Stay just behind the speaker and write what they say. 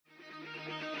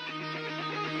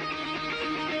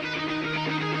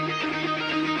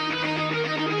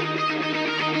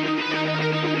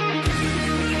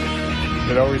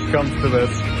It always comes to this.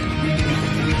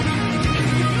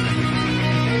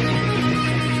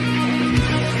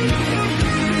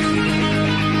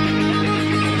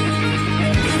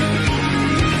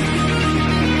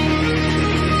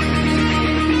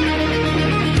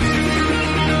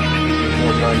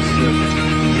 More nice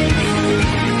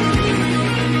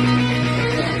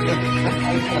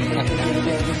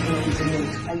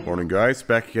shit. Morning guys,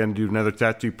 back again to do another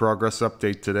tattoo progress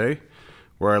update today.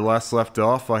 Where I last left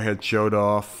off, I had showed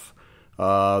off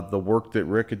the work that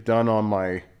Rick had done on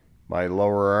my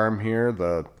lower arm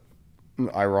here.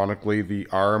 Ironically, the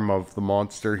arm of the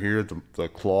monster here, the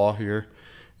claw here,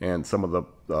 and some of the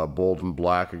bold and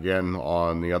black again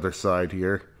on the other side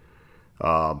here.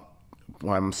 I'm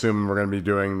assuming we're going to be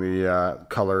doing the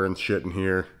color and shit in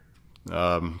here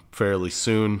fairly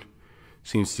soon.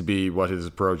 Seems to be what his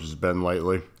approach has been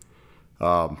lately.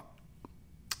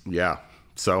 Yeah,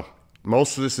 so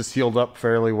most of this is healed up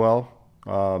fairly well.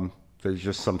 There's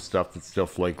just some stuff that's still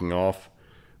flaking off,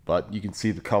 but you can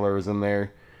see the color is in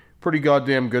there. Pretty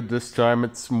goddamn good this time.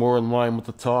 It's more in line with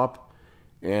the top,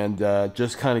 and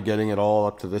just kind of getting it all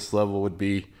up to this level would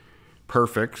be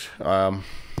perfect.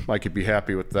 I could be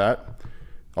happy with that.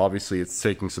 Obviously, it's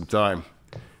taking some time.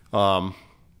 I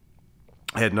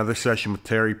had another session with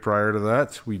Terry prior to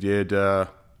that. We did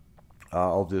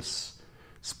all this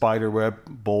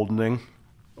spiderweb boldening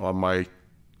on my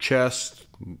chest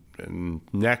and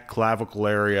neck, clavicle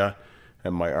area,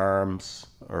 and my arm,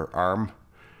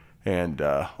 and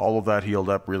all of that healed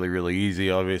up really easy.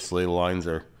 Obviously, the lines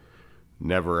are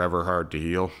never ever hard to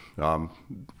heal.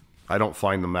 I don't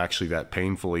find them actually that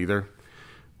painful either,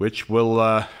 which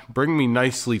will bring me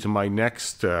nicely to my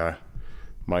next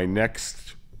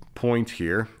point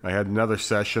here. I had another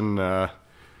session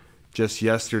just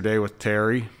yesterday with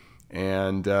Terry,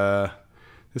 and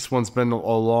this one's been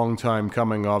a long time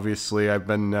coming. Obviously, I've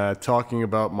been talking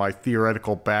about my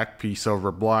theoretical back piece over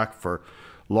black for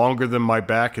longer than my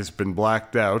back has been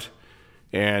blacked out,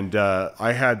 and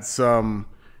I had some,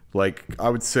 like, I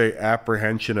would say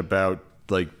apprehension about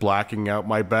like blacking out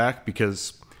my back,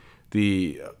 because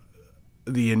the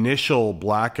initial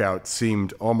blackout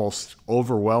seemed almost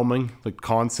overwhelming, the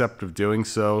concept of doing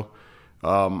so.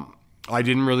 I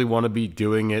didn't really want to be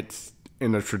doing it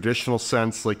in a traditional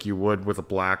sense like you would with a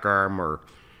black arm or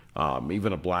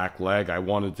even a black leg. I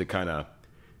wanted to kind of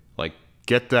like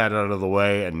get that out of the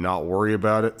way and not worry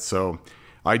about it. So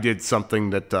I did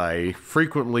something that I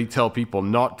frequently tell people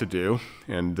not to do,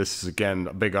 and this is again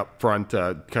a big upfront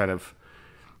kind of,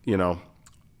 you know,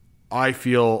 I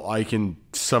feel I can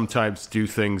sometimes do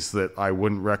things that I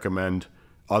wouldn't recommend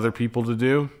other people to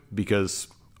do, because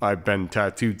I've been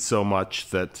tattooed so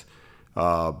much that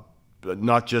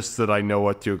not just that I know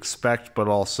what to expect, but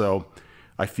also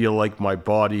I feel like my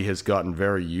body has gotten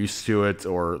very used to it,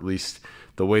 or at least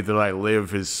the way that I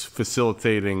live is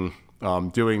facilitating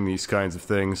doing these kinds of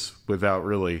things without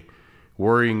really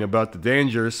worrying about the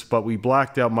dangers. But we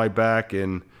blacked out my back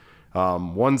in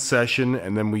one session,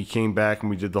 and then we came back and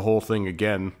we did the whole thing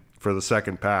again for the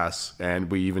second pass,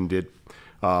 and we even did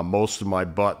most of my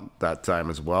butt that time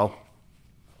as well.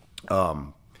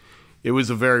 It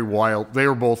was a very wild, they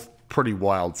were both pretty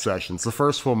wild sessions. The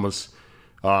first one was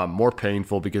more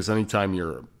painful, because anytime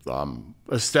you're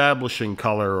establishing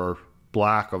color or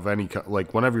black of any,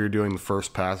 like whenever you're doing the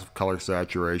first pass of color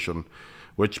saturation,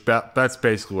 which that's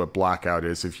basically what blackout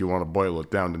is if you want to boil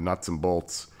it down to nuts and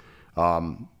bolts.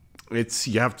 You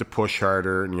have to push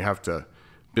harder, and you have to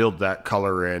build that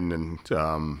color in,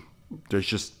 and there's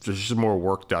just more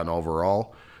work done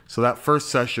overall. So that first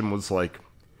session was like,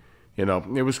 you know,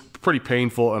 it was pretty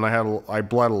painful, and I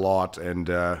bled a lot, and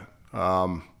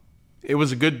it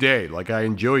was a good day. Like, I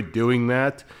enjoyed doing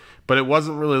that, but it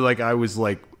wasn't really like I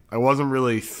wasn't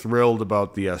really thrilled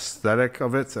about the aesthetic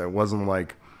of it. It wasn't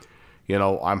like, you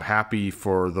know, I'm happy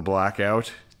for the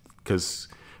blackout, because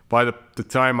by the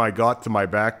time I got to my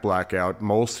back blackout,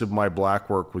 most of my black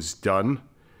work was done,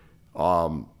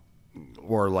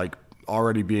 or like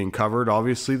already being covered.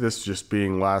 Obviously, this just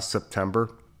being last September.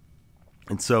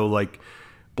 And so, like,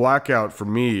 blackout for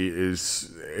me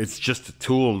it's just a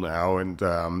tool now. And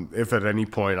if at any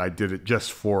point I did it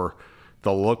just for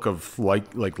the look of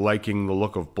liking the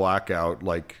look of blackout,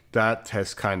 like, that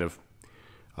has kind of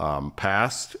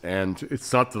passed. And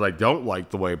it's not that I don't like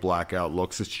the way blackout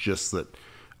looks. It's just that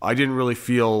I didn't really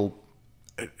feel,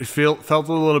 felt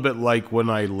a little bit like when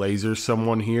I laser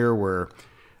someone here, where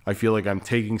I feel like I'm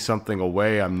taking something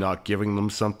away, I'm not giving them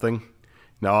something.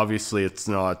 Now, obviously, it's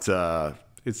not to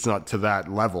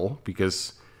that level,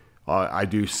 because I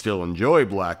do still enjoy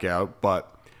blackout,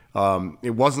 but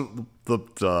it wasn't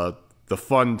the the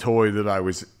fun toy that I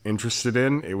was interested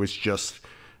in. It was just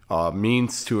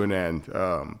means to an end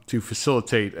to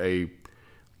facilitate a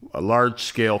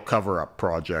large-scale cover-up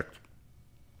project.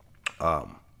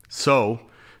 So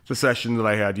the session that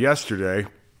I had yesterday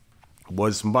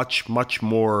was much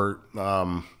more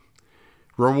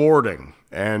rewarding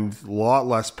and a lot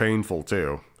less painful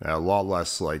too. A lot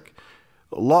less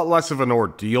of an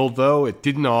ordeal, though. It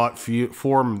did not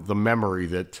form the memory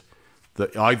that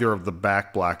either of the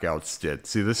back blackouts did.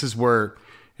 See, this is where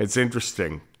it's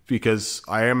interesting, because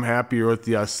I am happier with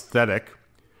the aesthetic,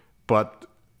 but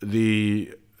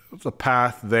the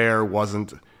path there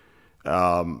wasn't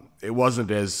it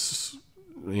wasn't as,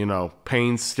 you know,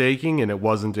 painstaking, and it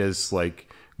wasn't as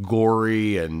like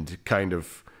gory and kind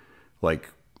of like,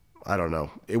 I don't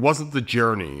know. It wasn't the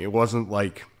journey. It wasn't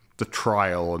like the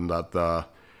trial and the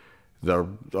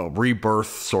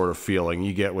rebirth sort of feeling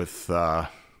you get with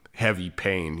heavy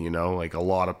pain, you know, like a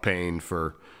lot of pain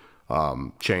for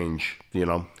change, you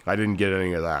know. I didn't get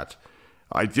any of that.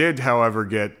 I did, however,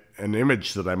 get an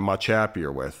image that I'm much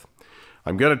happier with.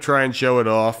 I'm going to try and show it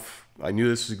off. I knew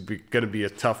this was going to be a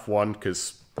tough one,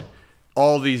 because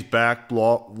all these back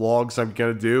vlogs I'm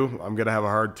going to do, I'm going to have a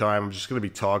hard time. I'm just going to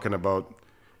be talking about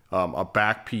a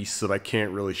back piece that I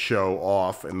can't really show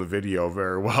off in the video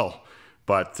very well.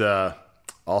 But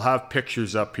I'll have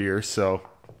pictures up here, so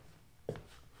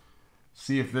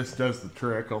see if this does the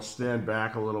trick. I'll stand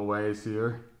back a little ways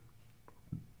here.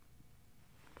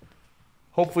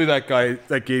 Hopefully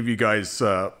that gave you guys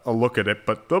a look at it,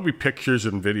 but there'll be pictures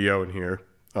and video in here.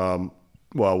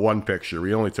 Well, one picture.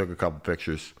 We only took a couple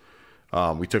pictures.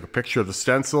 We took a picture of the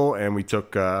stencil, and we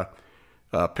took a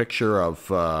picture of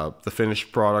the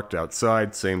finished product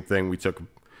outside. Same thing. We took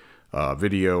a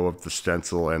video of the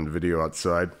stencil and video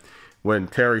outside. When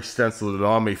Terry stenciled it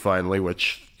on me finally,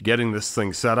 which getting this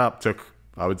thing set up took,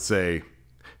 I would say,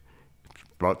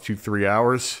 about 2-3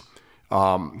 hours.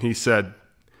 He said,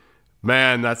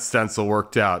 "Man, that stencil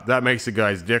worked out. That makes a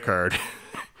guy's dick hard."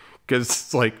 Because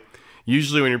it's like,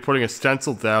 usually when you're putting a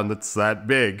stencil down that's that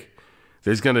big,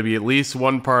 there's going to be at least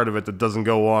one part of it that doesn't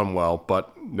go on well.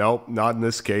 But nope, not in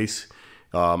this case.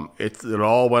 It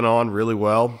all went on really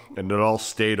well, and it all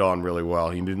stayed on really well.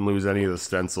 He didn't lose any of the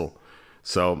stencil.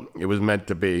 So it was meant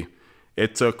to be.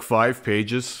 It took 5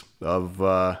 pages of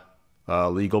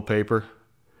legal paper.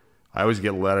 I always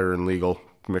get letter and legal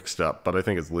mixed up, but I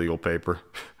think it's legal paper.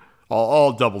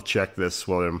 I'll double check this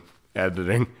while I'm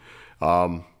editing.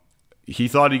 He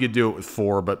thought he could do it with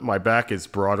 4, but my back is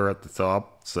broader at the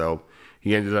top, so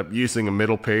he ended up using a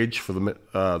middle page for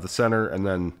the center, and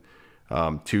then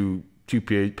two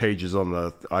pages on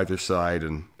the either side,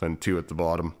 and then 2 at the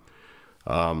bottom.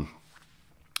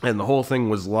 And the whole thing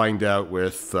was lined out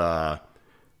with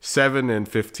 7 and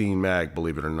 15 mag,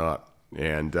 believe it or not.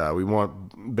 And we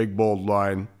want big bold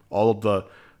line. All of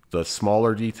the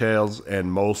smaller details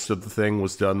and most of the thing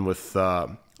was done with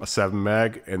a 7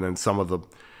 mag, and then some of the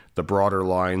broader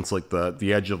lines, like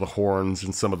the edge of the horns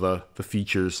and some of the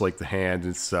features like the hand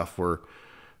and stuff, were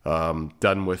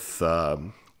done with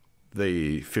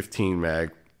the 15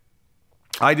 mag.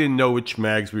 I didn't know which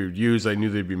mags we would use. I knew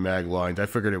they'd be mag lined. I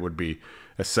figured it would be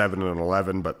a 7 and an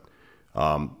 11, but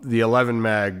the 11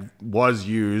 mag was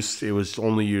used. It was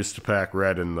only used to pack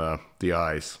red in the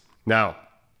eyes. Now,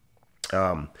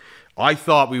 I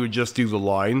thought we would just do the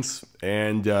lines,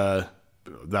 and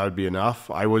that would be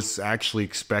enough. I was actually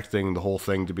expecting the whole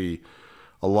thing to be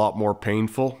a lot more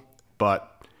painful,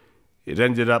 but it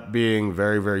ended up being a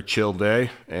very, very chill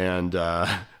day, and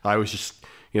I was just,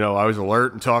 I was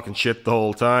alert and talking shit the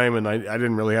whole time, and I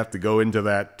didn't really have to go into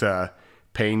that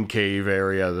pain cave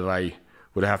area that I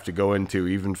would have to go into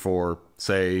even for,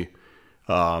 say,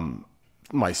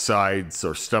 my sides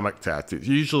or stomach tattoos.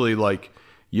 Usually, like,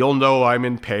 you'll know I'm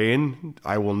in pain.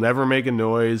 I will never make a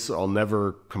noise. I'll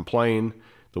never complain.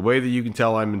 The way that you can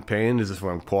tell I'm in pain is if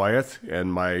I'm quiet,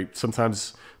 and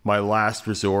sometimes my last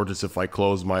resort is if I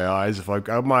close my eyes. If I've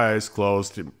got my eyes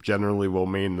closed, it generally will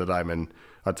mean that I'm in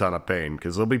a ton of pain,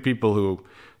 because there'll be people who,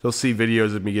 they'll see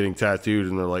videos of me getting tattooed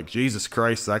and they're like, Jesus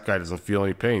Christ, that guy doesn't feel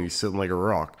any pain. He's sitting like a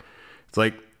rock. It's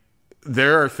like,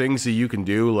 there are things that you can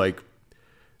do, like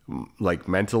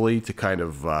mentally, to kind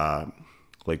of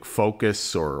like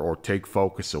focus or take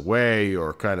focus away,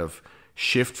 or kind of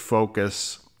shift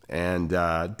focus and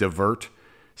divert.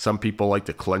 Some people like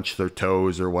to clench their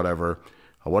toes or whatever.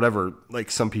 Like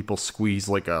some people squeeze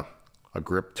like a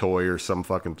grip toy or some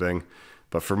fucking thing.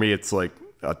 But for me, it's like,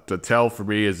 the tell for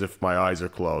me is if my eyes are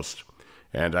closed.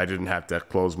 And I didn't have to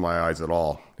close my eyes at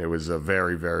all. It was a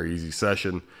very, very easy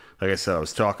session. Like I said, I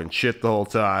was talking shit the whole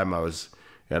time. I was,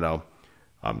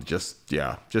 I'm just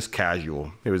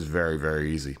casual. It was very,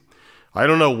 very easy. I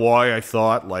don't know why I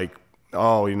thought, like,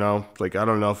 oh, you know, like, I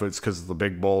don't know if it's because of the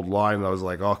big bold line. I was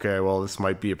like, okay, well, this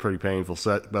might be a pretty painful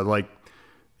set. But, like,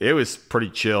 it was pretty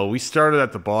chill. We started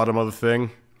at the bottom of the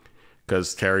thing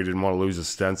because Terry didn't want to lose his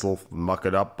stencil, muck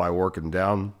it up by working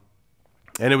down.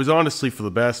 And it was honestly for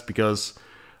the best because,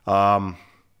 you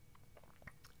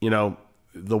know,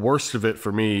 the worst of it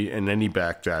for me in any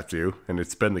back tattoo, and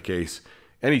it's been the case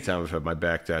anytime I've had my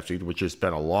back tattooed, which has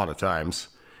been a lot of times,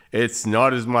 it's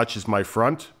not as much as my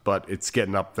front, but it's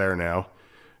getting up there now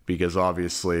because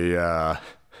obviously I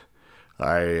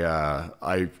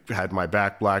had my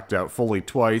back blacked out fully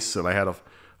twice, and I had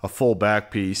a full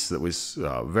back piece that was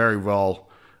very well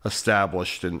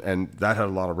established, and that had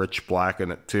a lot of rich black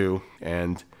in it too.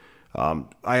 And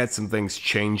I had some things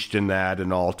changed in that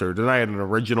and altered, and I had an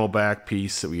original back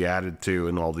piece that we added to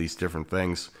and all these different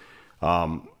things.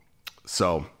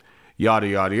 So yada,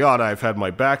 yada, yada. I've had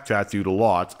my back tattooed a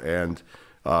lot, and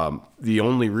the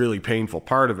only really painful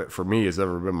part of it for me has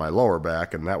ever been my lower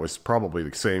back, and that was probably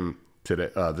the same today,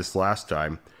 this last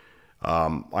time.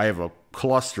 I have a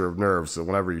cluster of nerves that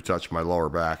whenever you touch my lower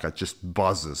back, it just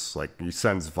buzzes. Like, it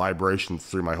sends vibrations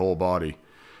through my whole body.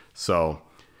 So,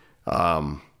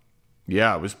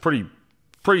 yeah, it was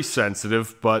pretty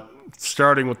sensitive, but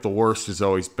starting with the worst is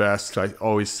always best. I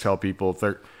always tell people if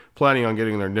they're planning on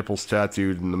getting their nipples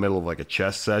tattooed in the middle of like a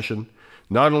chest session,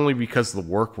 not only because the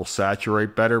work will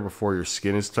saturate better before your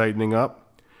skin is tightening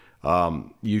up,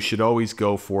 you should always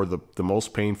go for the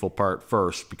most painful part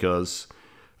first because,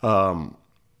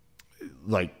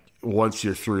 like, once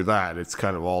you're through that, it's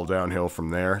kind of all downhill from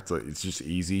there. It's just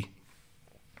easy.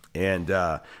 And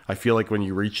I feel like when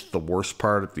you reach the worst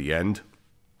part at the end,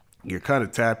 you're kind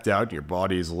of tapped out and your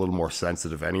body is a little more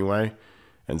sensitive anyway.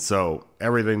 And so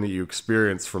everything that you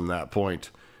experience from that point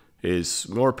is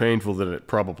more painful than it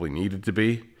probably needed to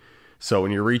be. So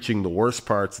when you're reaching the worst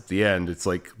parts at the end, it's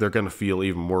like they're going to feel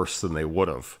even worse than they would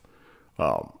have.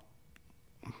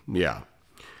 Yeah.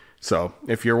 So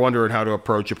if you're wondering how to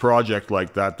approach a project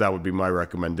like that, that would be my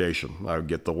recommendation. I would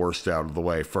get the worst out of the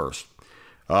way first.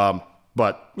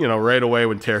 But, you know, right away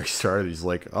when Terry started, he's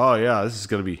like, oh, yeah, this is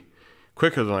going to be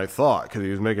quicker than I thought, because he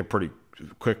was making pretty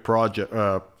quick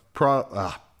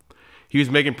he was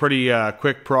making pretty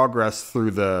quick progress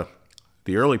through the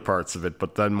early parts of it.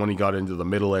 But then when he got into the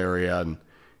middle area and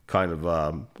kind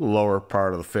of lower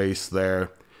part of the face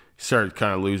there, he started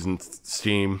kind of losing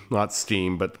steam. Not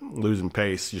steam, but losing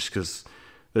pace, just because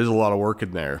there's a lot of work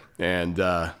in there. And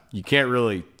you can't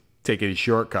really take any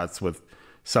shortcuts with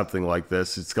something like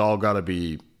this. It's all got to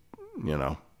be, you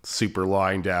know, super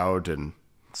lined out and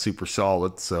super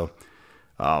solid. So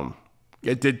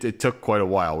it took quite a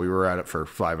while. We were at it for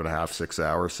 5.5, 6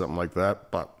 hours, something like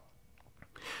that. But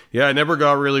yeah, it never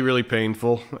got really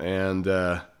painful.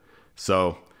 And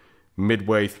so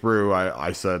midway through,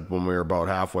 I said, when we were about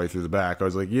halfway through the back, I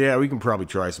was like, yeah, we can probably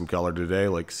try some color today,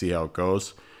 like see how it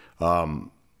goes.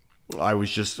 I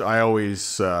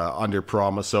always under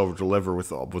promise, over deliver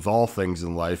with all things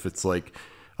in life. It's like,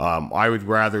 I would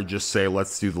rather just say,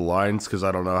 let's do the lines, because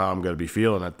I don't know how I'm going to be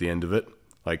feeling at the end of it.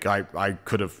 Like, I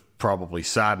could have probably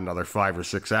sat another 5 or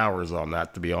 6 hours on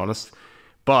that, to be honest.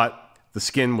 But the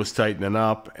skin was tightening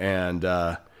up,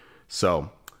 and so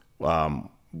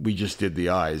we just did the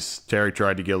eyes. Terry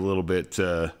tried to get a little bit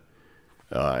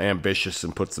ambitious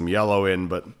and put some yellow in,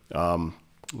 but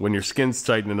when your skin's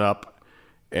tightening up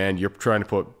and you're trying to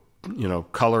put, you know,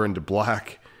 color into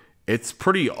black, it's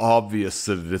pretty obvious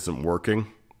that it isn't working.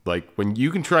 Like, when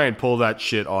you can try and pull that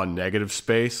shit on negative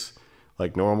space,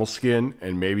 like normal skin,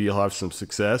 and maybe you'll have some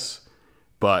success.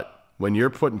 But when you're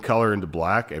putting color into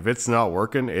black, if it's not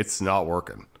working, it's not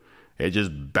working. It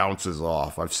just bounces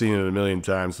off. I've seen it a million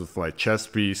times with my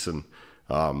chest piece and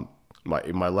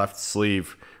my left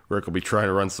sleeve. Rick will be trying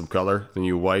to run some color, then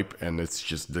you wipe, and it's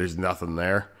just, there's nothing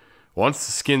there. Once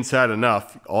the skin's had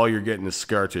enough, all you're getting is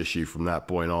scar tissue from that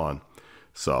point on.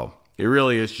 So it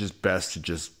really is just best to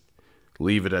just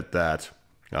leave it at that.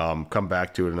 Come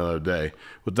back to it another day.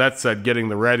 With that said, getting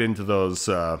the red into those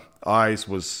eyes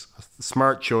was a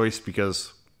smart choice,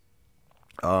 because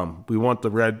we want the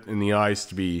red in the eyes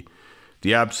to be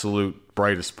the absolute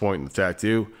brightest point in the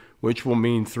tattoo, which will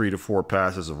mean 3 to 4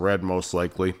 passes of red most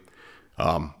likely.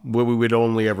 We would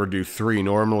only ever do 3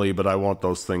 normally, but I want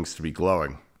those things to be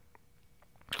glowing.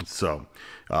 So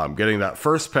getting that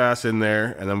first pass in there,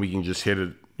 and then we can just hit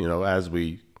it, you know, as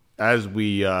we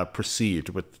proceed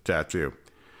with the tattoo.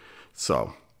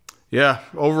 So yeah,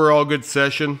 overall good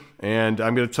session, and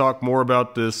I'm going to talk more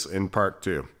about this in part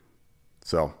 2.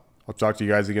 So I'll talk to you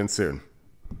guys again soon.